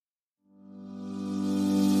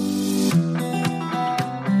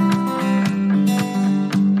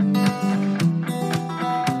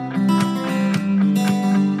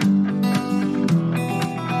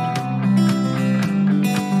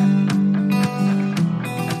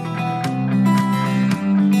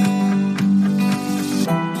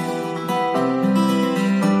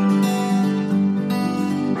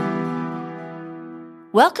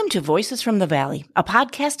Welcome to Voices from the Valley, a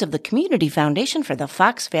podcast of the Community Foundation for the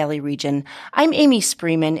Fox Valley region. I'm Amy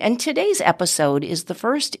Spreeman, and today's episode is the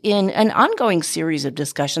first in an ongoing series of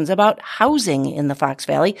discussions about housing in the Fox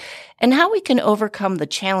Valley and how we can overcome the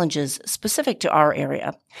challenges specific to our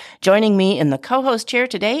area. Joining me in the co-host chair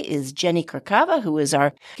today is Jenny Krakava, who is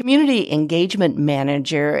our Community Engagement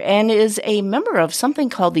Manager and is a member of something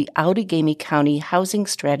called the Outagamie County Housing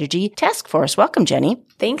Strategy Task Force. Welcome, Jenny.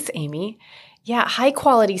 Thanks, Amy. Yeah,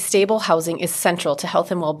 high-quality, stable housing is central to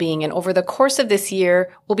health and well-being, and over the course of this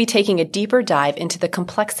year, we'll be taking a deeper dive into the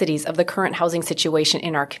complexities of the current housing situation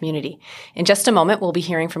in our community. In just a moment, we'll be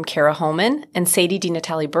hearing from Kara Homan and Sadie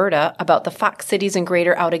DiNatale Berta about the Fox Cities and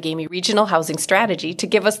Greater Outagamie Regional Housing Strategy to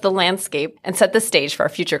give us the landscape and set the stage for our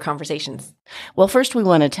future conversations. Well, first we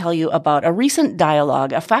want to tell you about a recent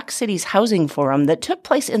dialogue, a Fox Cities Housing Forum that took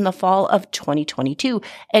place in the fall of 2022.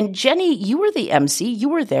 And Jenny, you were the MC. You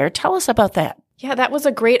were there. Tell us about that. Yeah, that was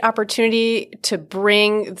a great opportunity to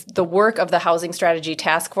bring the work of the Housing Strategy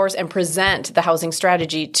Task Force and present the housing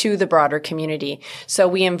strategy to the broader community. So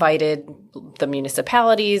we invited the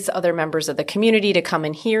municipalities, other members of the community to come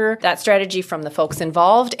and hear that strategy from the folks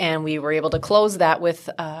involved. And we were able to close that with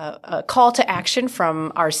a call to action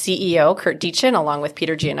from our CEO, Kurt Deachin, along with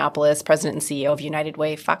Peter Giannopoulos, President and CEO of United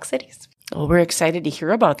Way Fox Cities. Well, we're excited to hear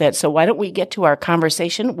about that. So why don't we get to our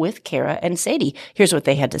conversation with Kara and Sadie? Here's what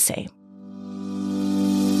they had to say.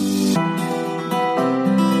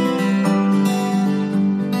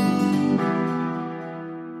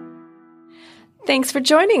 Thanks for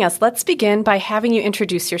joining us. Let's begin by having you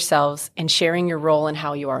introduce yourselves and sharing your role and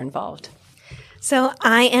how you are involved. So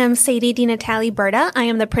I am Sadie DiNatale Berta. I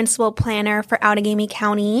am the principal planner for Outagamie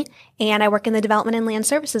County, and I work in the Development and Land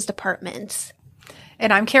Services Department.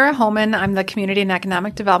 And I'm Kara Homan. I'm the Community and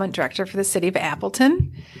Economic Development Director for the City of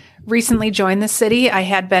Appleton. Recently joined the city. I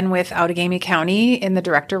had been with Outagamie County in the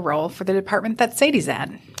director role for the department that Sadie's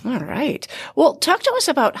at. All right. Well, talk to us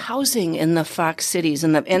about housing in the Fox Cities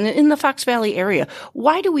and in the Fox Valley area.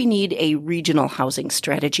 Why do we need a regional housing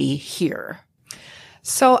strategy here?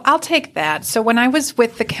 So I'll take that. So when I was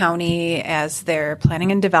with the county as their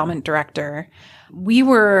planning and development director, we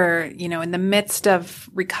were, in the midst of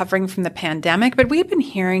recovering from the pandemic, but we've been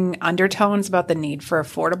hearing undertones about the need for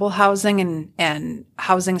affordable housing and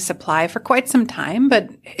housing supply for quite some time, but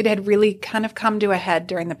it had really kind of come to a head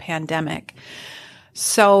during the pandemic.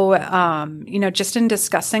 So, just in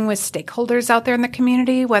discussing with stakeholders out there in the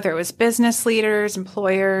community, whether it was business leaders,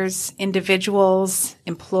 employers, individuals,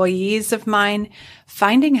 employees of mine,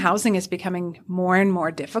 finding housing is becoming more and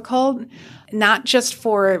more difficult, not just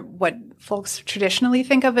for what folks traditionally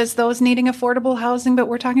think of as those needing affordable housing, but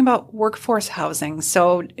we're talking about workforce housing.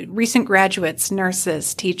 So recent graduates,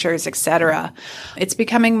 nurses, teachers, etc. It's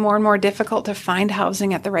becoming more and more difficult to find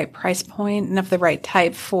housing at the right price point and of the right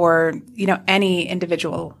type for, any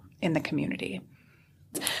individual in the community.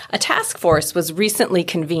 A task force was recently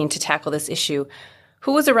convened to tackle this issue.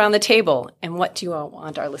 Who was around the table, and what do you all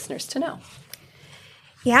want our listeners to know?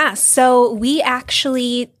 Yeah, so we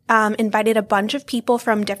actually invited a bunch of people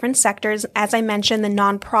from different sectors. As I mentioned, the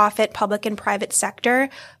nonprofit, public and private sector,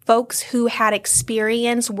 folks who had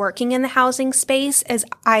experience working in the housing space as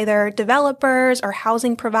either developers or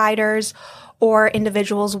housing providers or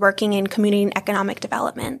individuals working in community and economic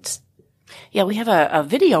development. Yeah, we have a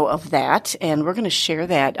video of that, and we're going to share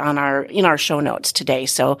that in our show notes today.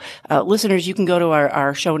 So, listeners, you can go to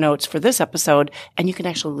our show notes for this episode, and you can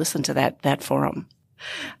actually listen to that forum.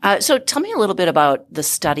 So tell me a little bit about the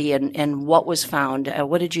study and what was found.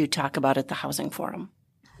 What did you talk about at the Housing Forum?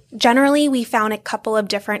 Generally, we found a couple of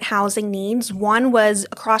different housing needs. One was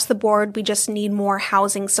across the board, we just need more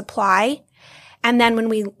housing supply. And then when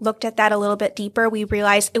we looked at that a little bit deeper, we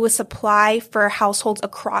realized it was supply for households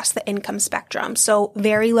across the income spectrum. So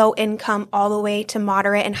very low income all the way to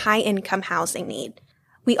moderate and high income housing need.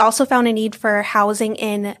 We also found a need for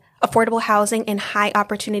affordable housing in high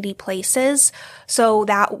opportunity places. So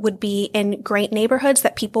that would be in great neighborhoods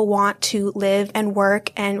that people want to live and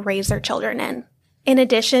work and raise their children in. In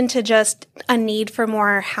addition to just a need for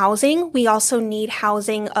more housing, we also need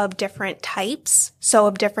housing of different types, so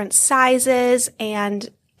of different sizes, and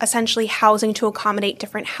essentially housing to accommodate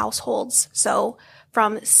different households. So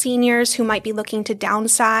from seniors who might be looking to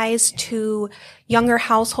downsize to younger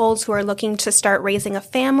households who are looking to start raising a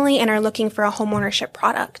family and are looking for a homeownership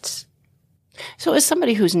product. So as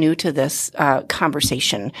somebody who's new to this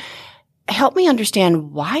conversation, help me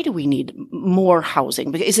understand, why do we need more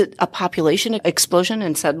housing? Is it a population explosion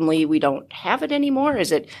and suddenly we don't have it anymore?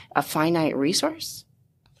 Is it a finite resource?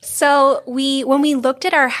 So when we looked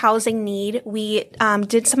at our housing need, we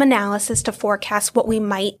did some analysis to forecast what we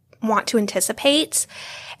might want to anticipate.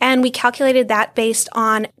 And we calculated that based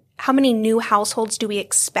on how many new households do we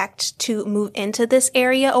expect to move into this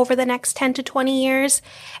area over the next 10 to 20 years.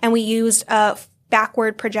 And we used a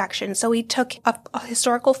backward projection. So we took a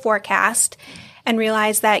historical forecast and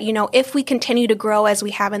realized that, if we continue to grow as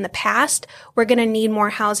we have in the past, we're going to need more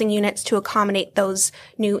housing units to accommodate those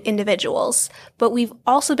new individuals. But we've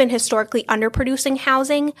also been historically underproducing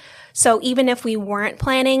housing. So even if we weren't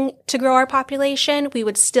planning to grow our population, we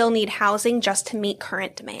would still need housing just to meet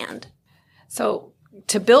current demand. So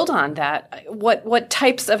to build on that, what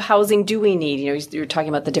types of housing do we need? You're talking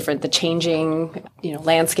about the changing,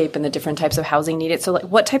 landscape and the different types of housing needed. So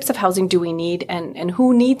what types of housing do we need and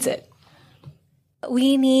who needs it?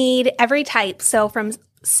 We need every type. So from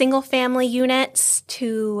single family units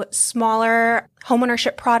to smaller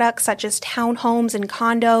homeownership products such as townhomes and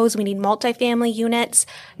condos. We need multifamily units,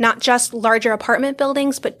 not just larger apartment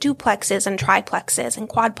buildings, but duplexes and triplexes and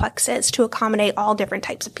quadplexes to accommodate all different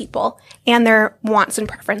types of people and their wants and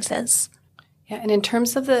preferences. Yeah, and in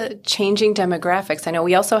terms of the changing demographics, I know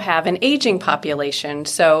we also have an aging population.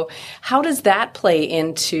 So how does that play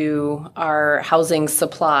into our housing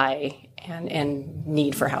supply and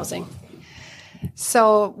need for housing?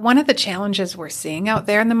 So one of the challenges we're seeing out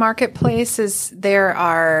there in the marketplace is there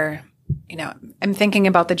are, I'm thinking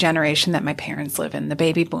about the generation that my parents live in, the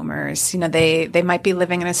baby boomers. They might be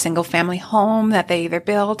living in a single family home that they either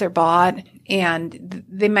built or bought, and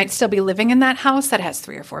they might still be living in that house that has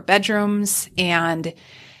 3 or 4 bedrooms, and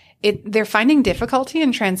they're finding difficulty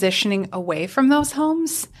in transitioning away from those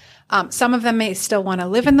homes. Some of them may still want to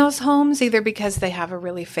live in those homes, either because they have a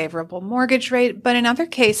really favorable mortgage rate, but in other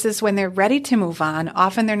cases, when they're ready to move on,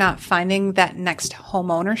 often they're not finding that next home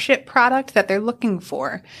ownership product that they're looking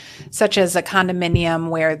for, such as a condominium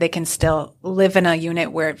where they can still live in a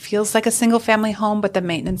unit where it feels like a single family home, but the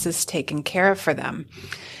maintenance is taken care of for them.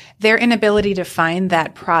 Their inability to find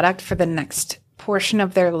that product for the next portion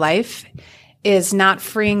of their life is not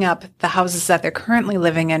freeing up the houses that they're currently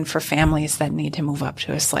living in for families that need to move up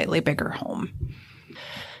to a slightly bigger home.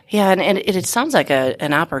 Yeah, and it sounds like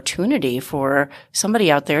an opportunity for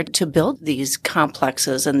somebody out there to build these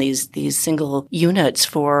complexes and these single units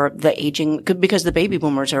for the aging, because the baby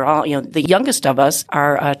boomers are all, the youngest of us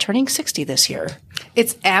are turning 60 this year.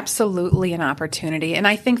 It's absolutely an opportunity. And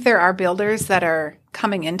I think there are builders that are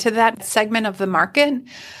coming into that segment of the market.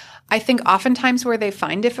 I think oftentimes where they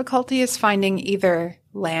find difficulty is finding either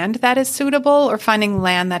land that is suitable or finding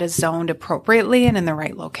land that is zoned appropriately and in the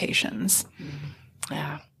right locations.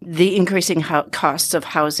 Yeah. The increasing costs of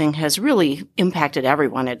housing has really impacted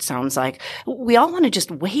everyone, it sounds like. We all want to just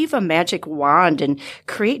wave a magic wand and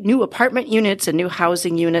create new apartment units and new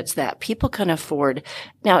housing units that people can afford.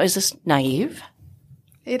 Now, is this naive?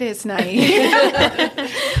 It is naive.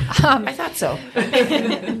 I thought so.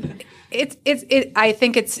 I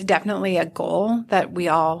think it's definitely a goal that we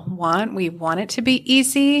all want. We want it to be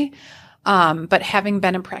easy. But having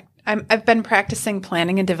been I've been practicing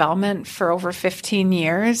planning and development for over 15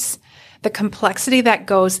 years. The complexity that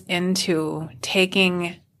goes into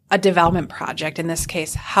taking a development project, in this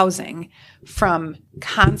case, housing, from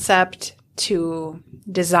concept to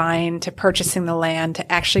design to purchasing the land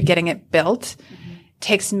to actually getting it built,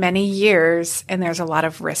 takes many years, and there's a lot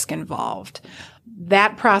of risk involved.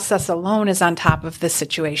 That process alone is on top of the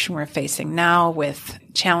situation we're facing now with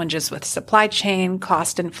challenges with supply chain,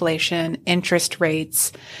 cost inflation, interest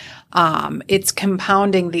rates. It's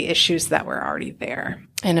compounding the issues that were already there.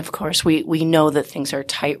 And of course, we know that things are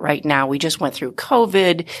tight right now. We just went through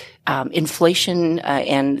COVID, inflation,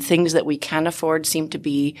 and things that we can afford seem to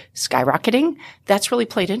be skyrocketing. That's really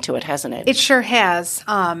played into it, hasn't it? It sure has.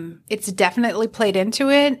 It's definitely played into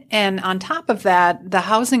it. And on top of that, the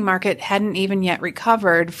housing market hadn't even yet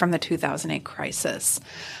recovered from the 2008 crisis.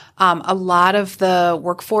 A lot of the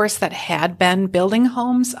workforce that had been building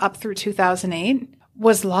homes up through 2008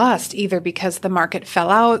 was lost either because the market fell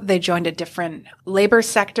out, they joined a different labor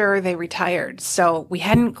sector, or they retired. So we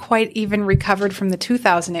hadn't quite even recovered from the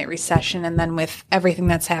 2008 recession. And then with everything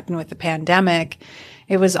that's happened with the pandemic,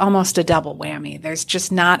 it was almost a double whammy. There's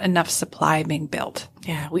just not enough supply being built.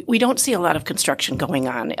 Yeah, we don't see a lot of construction going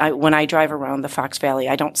on. When I drive around the Fox Valley,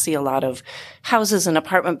 I don't see a lot of houses and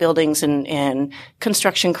apartment buildings and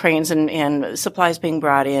construction cranes and supplies being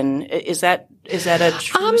brought in. Is that a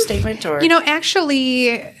true statement? Or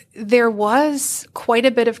actually, there was quite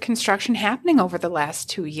a bit of construction happening over the last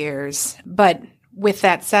 2 years. But with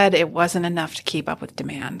that said, it wasn't enough to keep up with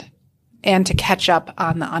demand and to catch up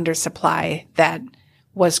on the undersupply that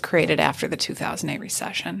was created after the 2008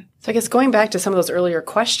 recession. So I guess going back to some of those earlier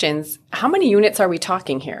questions, how many units are we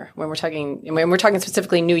talking here when we're talking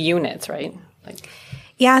specifically new units, right?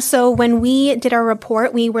 Yeah, so when we did our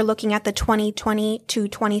report, we were looking at the 2020 to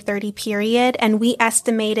 2030 period, and we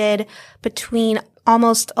estimated between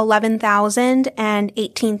almost 11,000 and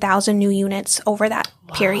 18,000 new units over that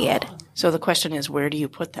period. So the question is, where do you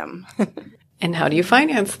put them? And how do you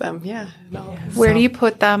finance them? Yeah. Where do you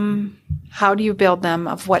put them? How do you build them?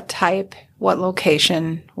 Of what type? What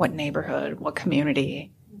location? What neighborhood? What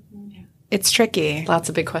community? It's tricky. Lots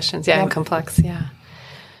of big questions. Yeah, and complex. Yeah.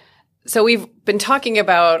 So we've been talking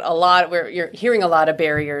about a lot, you're hearing a lot of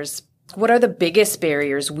barriers. What are the biggest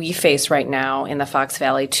barriers we face right now in the Fox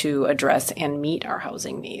Valley to address and meet our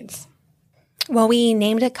housing needs? Well, we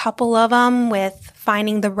named a couple of them with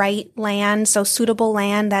finding the right land, so suitable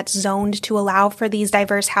land that's zoned to allow for these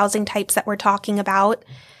diverse housing types that we're talking about.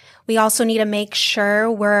 We also need to make sure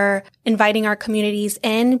we're inviting our communities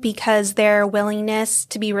in, because their willingness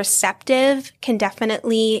to be receptive can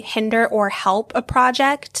definitely hinder or help a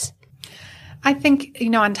project. I think,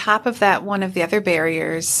 on top of that, one of the other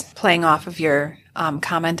barriers, playing off of your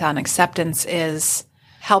comment on acceptance, is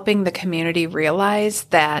helping the community realize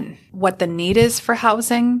that what the need is for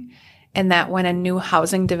housing, and that when a new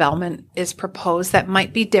housing development is proposed that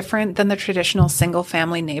might be different than the traditional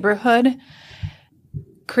single-family neighborhood,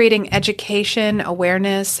 creating education,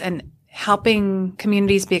 awareness, and helping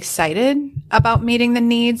communities be excited about meeting the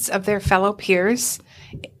needs of their fellow peers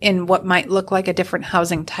in what might look like a different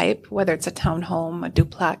housing type, whether it's a townhome, a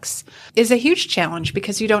duplex, is a huge challenge,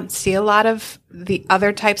 because you don't see a lot of the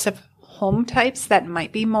other types of home types that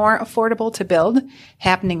might be more affordable to build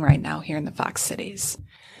happening right now here in the Fox cities.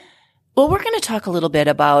 Well, we're going to talk a little bit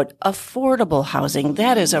about affordable housing.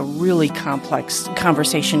 That is a really complex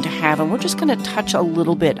conversation to have, and we're just going to touch a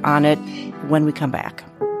little bit on it when we come back.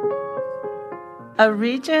 A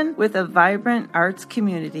region with a vibrant arts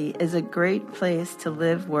community is a great place to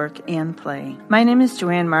live, work, and play. My name is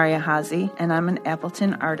Joanne Maria Hazy, and I'm an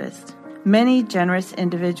Appleton artist. Many generous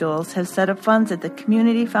individuals have set up funds at the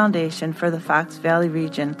Community Foundation for the Fox Valley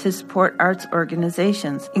region to support arts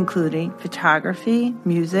organizations, including photography,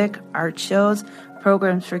 music, art shows,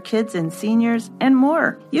 programs for kids and seniors, and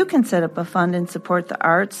more. You can set up a fund and support the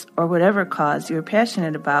arts or whatever cause you're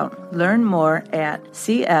passionate about. Learn more at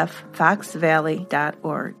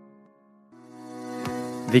cffoxvalley.org.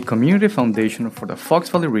 The Community Foundation for the Fox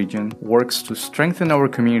Valley region works to strengthen our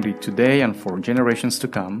community today and for generations to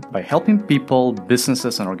come by helping people,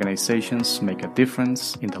 businesses, and organizations make a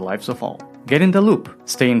difference in the lives of all. Get in the loop.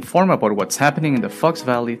 Stay informed about what's happening in the Fox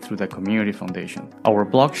Valley through the Community Foundation. Our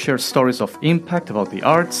blog shares stories of impact about the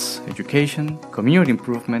arts, education, community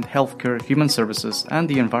improvement, healthcare, human services, and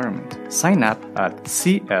the environment. Sign up at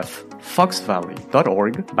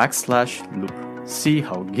cffoxvalley.org/loop. See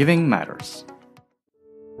how giving matters.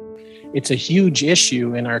 It's a huge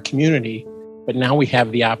issue in our community, but now we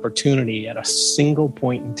have the opportunity at a single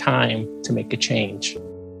point in time to make a change.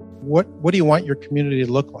 What do you want your community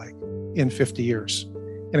to look like in 50 years?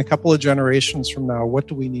 In a couple of generations from now, what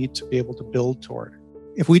do we need to be able to build toward?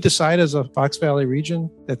 If we decide as a Fox Valley region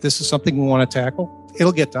that this is something we want to tackle,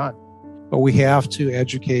 it'll get done. But we have to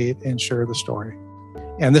educate and share the story.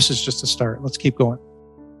 And this is just a start. Let's keep going.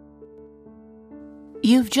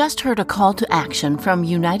 You've just heard a call to action from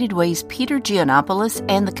United Way's Peter Giannopoulos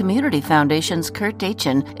and the Community Foundation's Kurt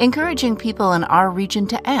Dachin, encouraging people in our region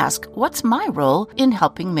to ask, what's my role in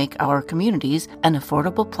helping make our communities an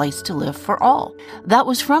affordable place to live for all? That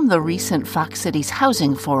was from the recent Fox Cities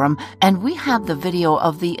Housing Forum, and we have the video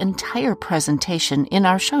of the entire presentation in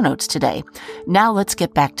our show notes today. Now let's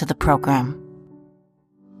get back to the program.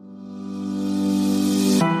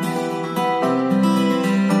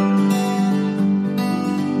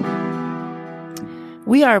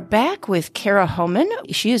 We are back with Kara Homan.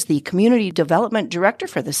 She is the Community Development Director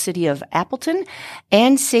for the City of Appleton,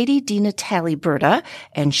 and Sadie DiNatale Berta,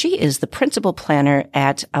 and she is the Principal Planner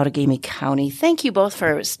at Outagamie County. Thank you both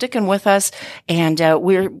for sticking with us, and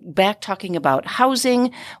we're back talking about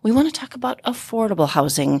housing. We want to talk about affordable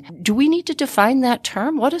housing. Do we need to define that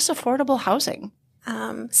term? What is affordable housing?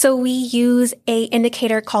 So we use a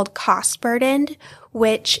indicator called cost burdened,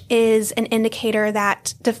 which is an indicator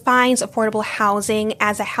that defines affordable housing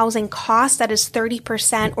as a housing cost that is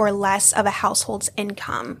 30% or less of a household's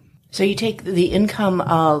income. So you take the income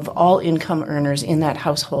of all income earners in that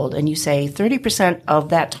household and you say 30% of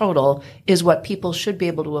that total is what people should be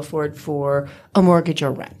able to afford for a mortgage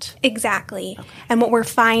or rent. Exactly. Okay. And what we're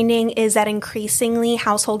finding is that increasingly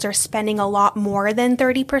households are spending a lot more than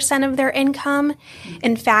 30% of their income.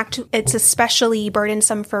 In fact, it's especially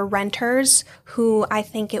burdensome for renters, who I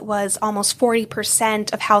think it was almost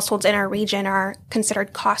 40% of households in our region are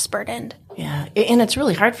considered cost burdened. Yeah, and it's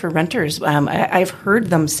really hard for renters. I've heard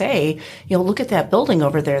them say, look at that building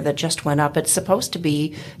over there that just went up. It's supposed to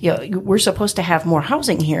be, we're supposed to have more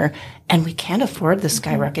housing here, and we can't afford the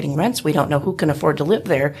skyrocketing rents. We don't know who can afford to live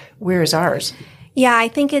there. Where is ours? Yeah, I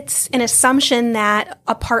think it's an assumption that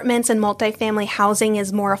apartments and multifamily housing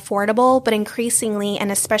is more affordable, but increasingly,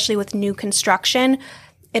 and especially with new construction,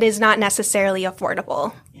 it is not necessarily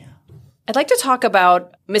affordable. I'd like to talk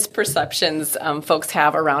about misperceptions folks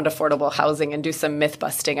have around affordable housing and do some myth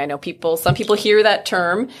busting. I know some people hear that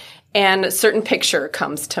term and a certain picture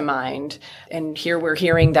comes to mind. And here we're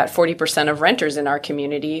hearing that 40% of renters in our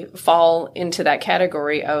community fall into that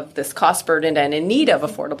category of this cost burden and in need of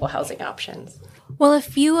affordable housing options. Well, a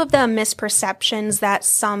few of the misperceptions that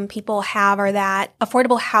some people have are that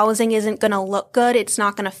affordable housing isn't going to look good. It's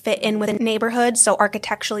not going to fit in with a neighborhood. So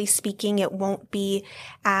architecturally speaking, it won't be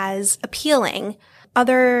as appealing.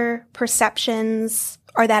 Other perceptions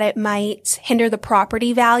are that it might hinder the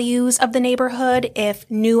property values of the neighborhood if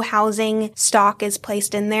new housing stock is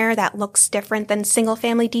placed in there that looks different than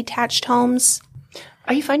single-family detached homes.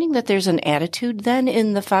 Are you finding that there's an attitude then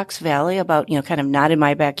in the Fox Valley about, kind of not in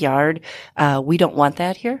my backyard? We don't want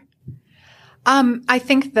that here? I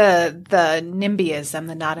think the NIMBYism,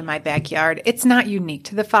 the not in my backyard, it's not unique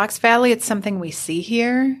to the Fox Valley. It's something we see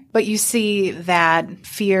here. But you see that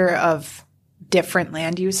fear of different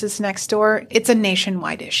land uses next door. It's a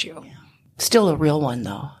nationwide issue. Still a real one,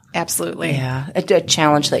 though. Absolutely. Yeah, a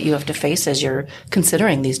challenge that you have to face as you're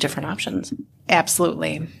considering these different options.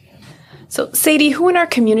 Absolutely. So, Sadie, who in our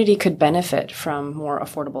community could benefit from more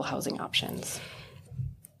affordable housing options?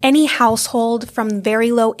 Any household from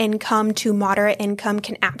very low income to moderate income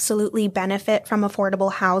can absolutely benefit from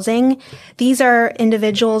affordable housing. These are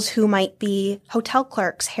individuals who might be hotel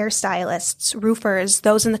clerks, hairstylists, roofers,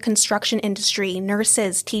 those in the construction industry,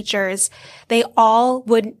 nurses, teachers. They all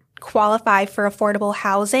would qualify for affordable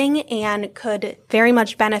housing and could very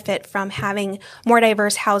much benefit from having more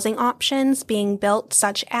diverse housing options being built,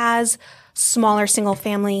 such as smaller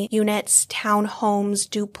single-family units, townhomes,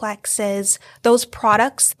 duplexes, those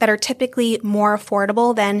products that are typically more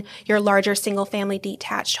affordable than your larger single-family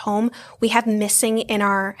detached home, we have missing in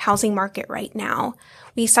our housing market right now.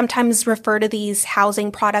 We sometimes refer to these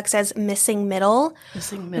housing products as missing middle.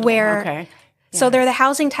 Missing middle, okay. Yeah. So they're the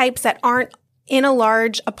housing types that aren't in a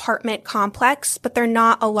large apartment complex, but they're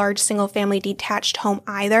not a large single-family detached home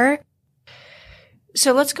either.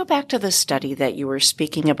 So let's go back to the study that you were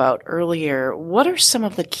speaking about earlier. What are some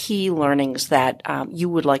of the key learnings that you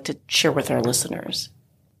would like to share with our listeners?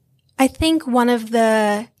 I think one of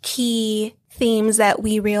the key themes that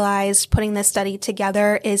we realized putting this study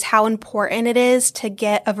together is how important it is to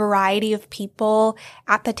get a variety of people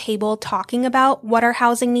at the table talking about what our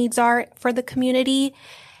housing needs are for the community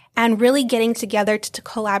and really getting together to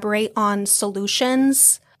collaborate on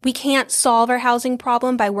solutions. We can't solve our housing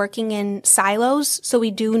problem by working in silos, so we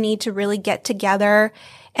do need to really get together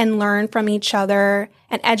and learn from each other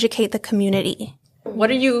and educate the community. What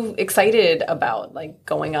are you excited about, like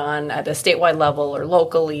going on at a statewide level or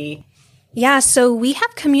locally? Yeah, so we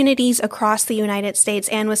have communities across the United States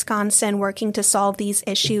and Wisconsin working to solve these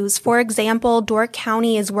issues. For example, Door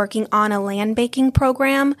County is working on a land banking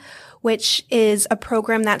program, which is a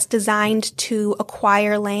program that's designed to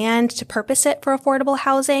acquire land to purpose it for affordable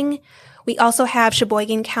housing. We also have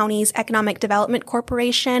Sheboygan County's Economic Development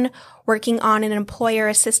Corporation working on an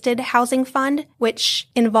employer-assisted housing fund, which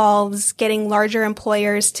involves getting larger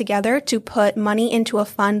employers together to put money into a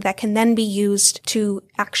fund that can then be used to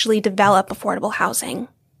actually develop affordable housing.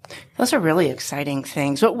 Those are really exciting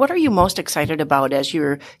things. But what are you most excited about as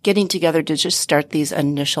you're getting together to just start these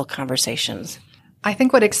initial conversations? I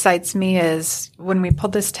think what excites me is when we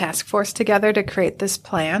pulled this task force together to create this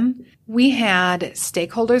plan, we had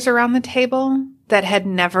stakeholders around the table that had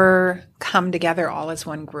never come together all as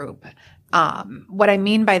one group. What I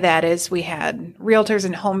mean by that is we had realtors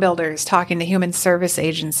and home builders talking to human service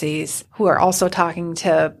agencies who are also talking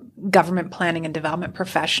to government planning and development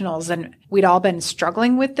professionals. And we'd all been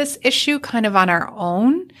struggling with this issue kind of on our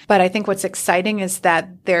own. But I think what's exciting is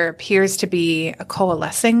that there appears to be a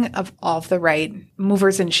coalescing of all of the right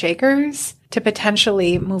movers and shakers to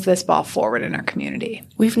potentially move this ball forward in our community.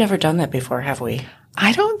 We've never done that before, have we?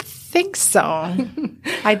 I don't think so.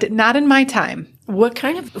 Not in my time. What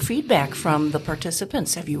kind of feedback from the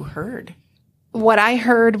participants have you heard? What I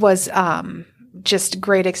heard was just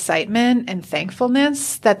great excitement and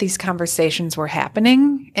thankfulness that these conversations were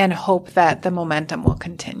happening and hope that the momentum will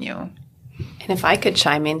continue. And if I could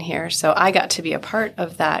chime in here, so I got to be a part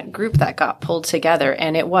of that group that got pulled together,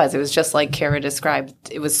 and it was just like Kara described.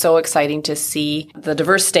 It was so exciting to see the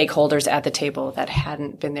diverse stakeholders at the table that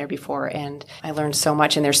hadn't been there before, and I learned so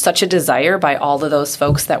much, and there's such a desire by all of those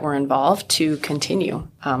folks that were involved to continue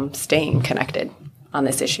staying connected on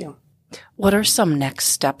this issue. What are some next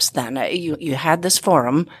steps then? You had this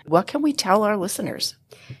forum. What can we tell our listeners?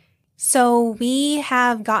 So we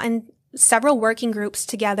have gotten several working groups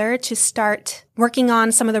together to start working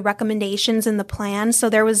on some of the recommendations in the plan. So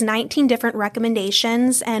there was 19 different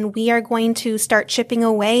recommendations, and we are going to start chipping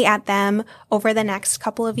away at them over the next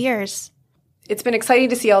couple of years. It's been exciting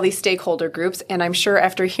to see all these stakeholder groups, and I'm sure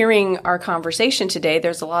after hearing our conversation today,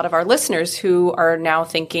 there's a lot of our listeners who are now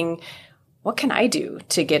thinking, what can I do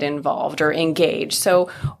to get involved or engage? So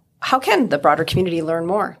how can the broader community learn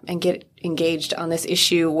more and get engaged on this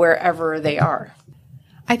issue wherever they are?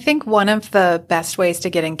 I think one of the best ways to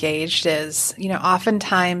get engaged is,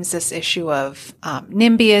 oftentimes this issue of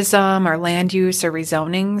NIMBYism or land use or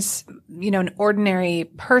rezonings, an ordinary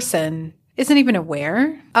person isn't even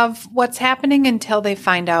aware of what's happening until they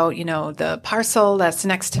find out, the parcel that's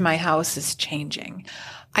next to my house is changing.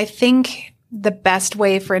 I think the best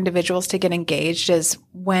way for individuals to get engaged is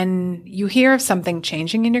when you hear of something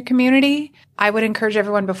changing in your community, I would encourage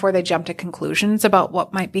everyone before they jump to conclusions about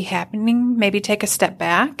what might be happening, maybe take a step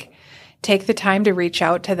back, take the time to reach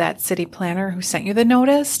out to that city planner who sent you the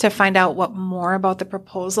notice to find out what more about the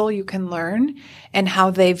proposal you can learn and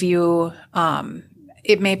how they view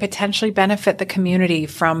it may potentially benefit the community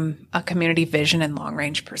from a community vision and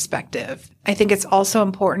long-range perspective. I think it's also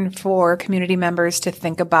important for community members to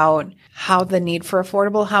think about how the need for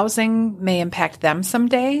affordable housing may impact them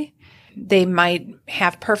someday. They might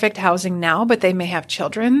have perfect housing now, but they may have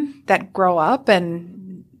children that grow up,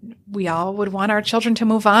 and we all would want our children to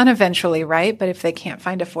move on eventually, right? But if they can't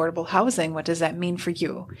find affordable housing, what does that mean for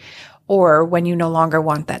you? Or when you no longer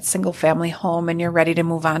want that single family home and you're ready to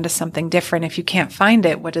move on to something different, if you can't find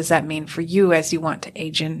it, what does that mean for you as you want to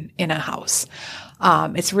age in a house?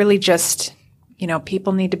 It's really just,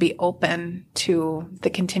 people need to be open to the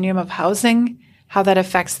continuum of housing, how that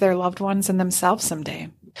affects their loved ones and themselves someday.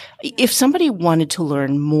 If somebody wanted to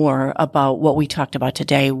learn more about what we talked about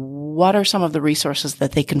today, what are some of the resources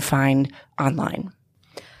that they can find online?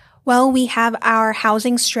 Well, we have our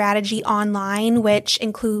housing strategy online, which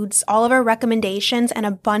includes all of our recommendations and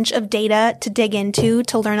a bunch of data to dig into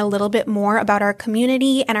to learn a little bit more about our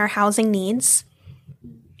community and our housing needs.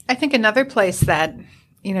 I think another place that,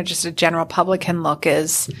 just a general public can look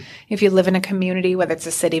is if you live in a community, whether it's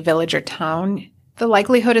a city, village, or town, the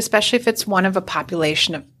likelihood, especially if it's one of a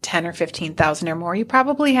population of 10 or 15,000 or more, you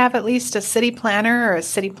probably have at least a city planner or a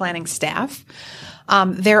city planning staff.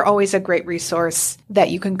 They're always a great resource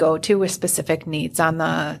that you can go to with specific needs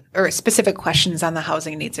specific questions on the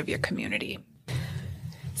housing needs of your community.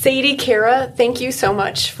 Sadie, Kara, thank you so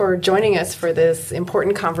much for joining us for this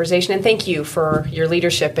important conversation, and thank you for your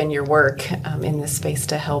leadership and your work in this space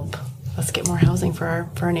to help us get more housing for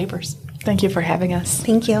our neighbors. Thank you for having us.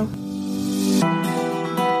 Thank you.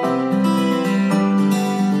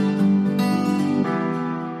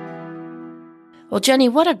 Well, Jenny,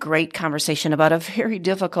 what a great conversation about a very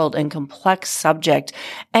difficult and complex subject.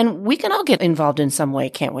 And we can all get involved in some way,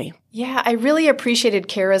 can't we? Yeah, I really appreciated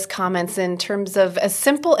Kara's comments in terms of as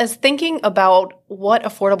simple as thinking about what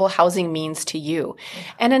affordable housing means to you.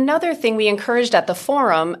 And another thing we encouraged at the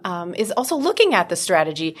forum is also looking at the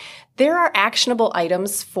strategy. There are actionable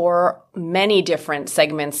items for many different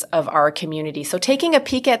segments of our community. So taking a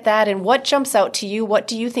peek at that and what jumps out to you, what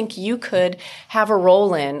do you think you could have a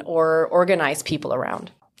role in or organize people around?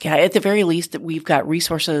 Yeah, at the very least, that we've got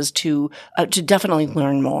resources to definitely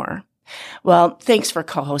learn more. Well, thanks for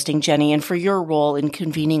co-hosting, Jenny, and for your role in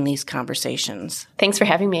convening these conversations. Thanks for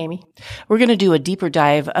having me, Amy. We're going to do a deeper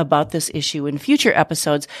dive about this issue in future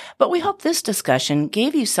episodes, but we hope this discussion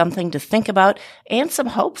gave you something to think about and some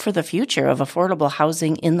hope for the future of affordable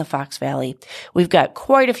housing in the Fox Valley. We've got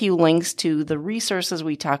quite a few links to the resources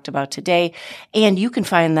we talked about today, and you can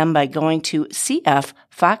find them by going to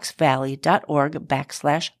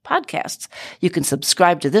cffoxvalley.org/podcasts. You can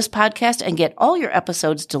subscribe to this podcast and get all your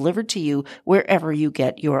episodes delivered to you wherever you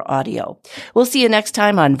get your audio. We'll see you next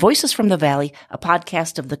time on Voices from the Valley, a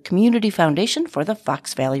podcast of the Community Foundation for the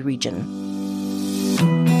Fox Valley region.